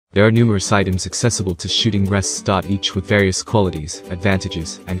There are numerous items accessible to shooting rests. Each with various qualities,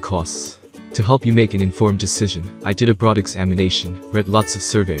 advantages, and costs. To help you make an informed decision, I did a broad examination, read lots of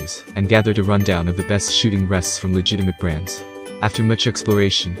surveys, and gathered a rundown of the best shooting rests from legitimate brands. After much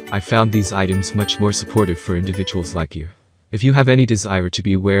exploration, I found these items much more supportive for individuals like you. If you have any desire to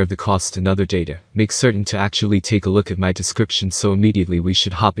be aware of the cost and other data, make certain to actually take a look at my description, so immediately we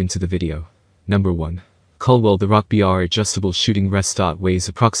should hop into the video. Number 1. Caldwell The Rock BR Adjustable Shooting Rest. Weighs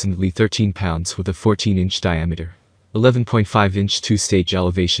approximately 13 pounds with a 14-inch diameter. 11.5-inch 2-stage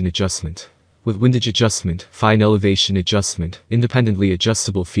elevation adjustment. With windage adjustment, fine elevation adjustment, independently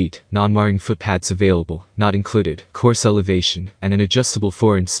adjustable feet, non-marring foot pads available, not included, course elevation, and an adjustable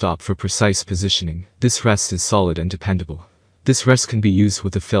 4-inch stop for precise positioning. This rest is solid and dependable. This rest can be used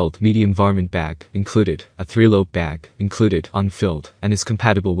with a filled medium varmint bag, included, a 3-lobe bag, included, unfilled, and is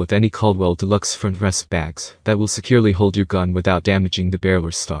compatible with any Caldwell Deluxe front rest bags, that will securely hold your gun without damaging the barrel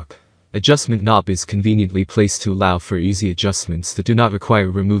or stock. Adjustment knob is conveniently placed to allow for easy adjustments that do not require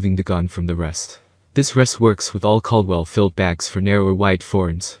removing the gun from the rest. This rest works with all Caldwell filled bags for narrow or wide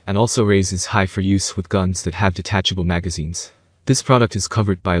forends, and also raises high for use with guns that have detachable magazines. This product is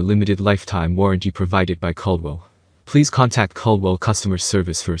covered by a limited lifetime warranty provided by Caldwell. Please contact Caldwell customer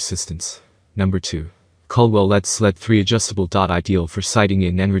service for assistance. Number 2. Caldwell LED Sled 3 Adjustable. Ideal for sighting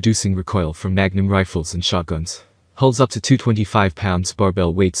in and reducing recoil from Magnum rifles and shotguns. Holds up to 225 pounds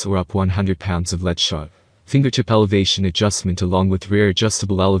barbell weights or up 100 pounds of lead shot. Fingertip elevation adjustment along with rear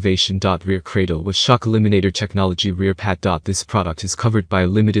adjustable elevation. Rear cradle with shock eliminator technology rear pad. This product is covered by a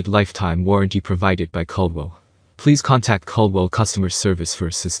limited lifetime warranty provided by Caldwell. Please contact Caldwell customer service for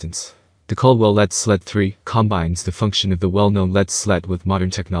assistance. The Caldwell LED Sled 3 combines the function of the well-known LED sled with modern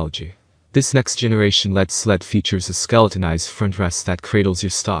technology. This next-generation LED sled features a skeletonized front rest that cradles your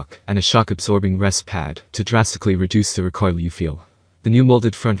stock and a shock-absorbing rest pad to drastically reduce the recoil you feel. The new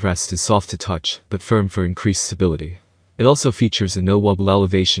molded front rest is soft to touch, but firm for increased stability. It also features a no-wobble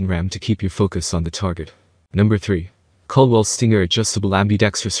elevation ram to keep your focus on the target. Number 3. Caldwell Stinger Adjustable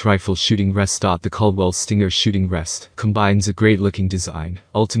Ambidextrous Rifle Shooting Rest. The Caldwell Stinger Shooting Rest combines a great-looking design,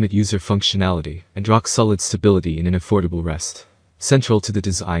 ultimate user functionality, and rock-solid stability in an affordable rest. Central to the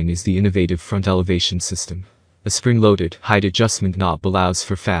design is the innovative front elevation system. A spring-loaded, height adjustment knob allows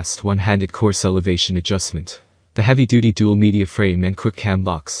for fast one-handed course elevation adjustment. The heavy-duty dual-media frame and quick cam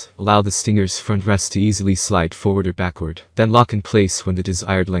locks allow the Stinger's front rest to easily slide forward or backward, then lock in place when the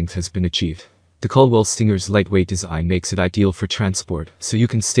desired length has been achieved. The Caldwell Stinger's lightweight design makes it ideal for transport, so you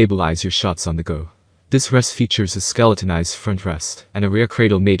can stabilize your shots on the go. This rest features a skeletonized front rest and a rear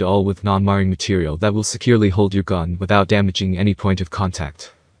cradle made all with non-marring material that will securely hold your gun without damaging any point of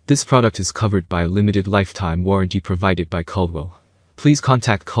contact. This product is covered by a limited lifetime warranty provided by Caldwell. Please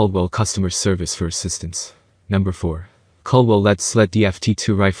contact Caldwell customer service for assistance. Number 4. Caldwell LED Sled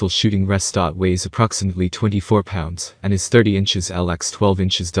DFT2 Rifle Shooting Rest. Weighs approximately 24 pounds and is 30 inches L x 12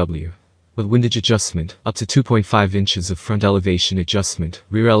 inches W. With windage adjustment, up to 2.5 inches of front elevation adjustment,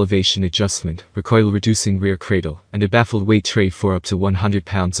 rear elevation adjustment, recoil-reducing rear cradle, and a baffled weight tray for up to 100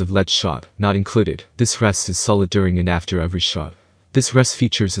 pounds of lead shot, not included. This rest is solid during and after every shot. This rest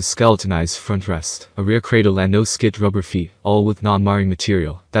features a skeletonized front rest, a rear cradle and no-skid rubber feet, all with non-marring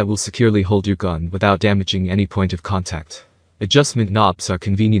material, that will securely hold your gun without damaging any point of contact. Adjustment knobs are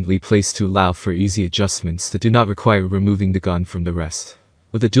conveniently placed to allow for easy adjustments that do not require removing the gun from the rest.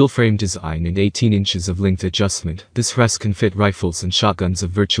 With a dual-frame design and 18 inches of length adjustment, this rest can fit rifles and shotguns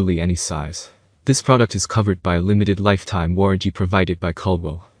of virtually any size. This product is covered by a limited lifetime warranty provided by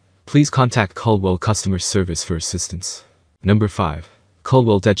Caldwell. Please contact Caldwell customer service for assistance. Number 5.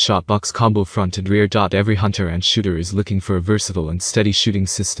 Caldwell Deadshot Box Combo Front and Rear. Every hunter and shooter is looking for a versatile and steady shooting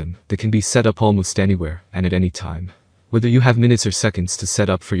system that can be set up almost anywhere and at any time. Whether you have minutes or seconds to set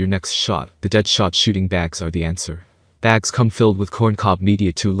up for your next shot, the Deadshot shooting bags are the answer. Bags come filled with corncob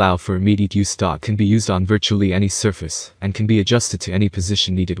media to allow for immediate use. Can be used on virtually any surface, and can be adjusted to any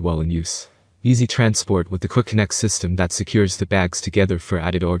position needed while in use. Easy transport with the Quick Connect system that secures the bags together for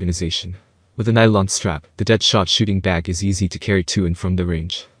added organization. With a nylon strap, the Deadshot shooting bag is easy to carry to and from the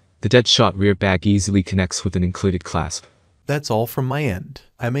range. The Deadshot rear bag easily connects with an included clasp. That's all from my end.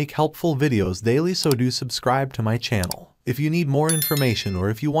 I make helpful videos daily, so do subscribe to my channel. If you need more information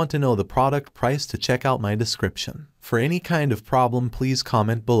or if you want to know the product price, to check out my description. For any kind of problem, please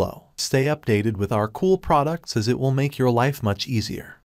comment below. Stay updated with our cool products, as it will make your life much easier.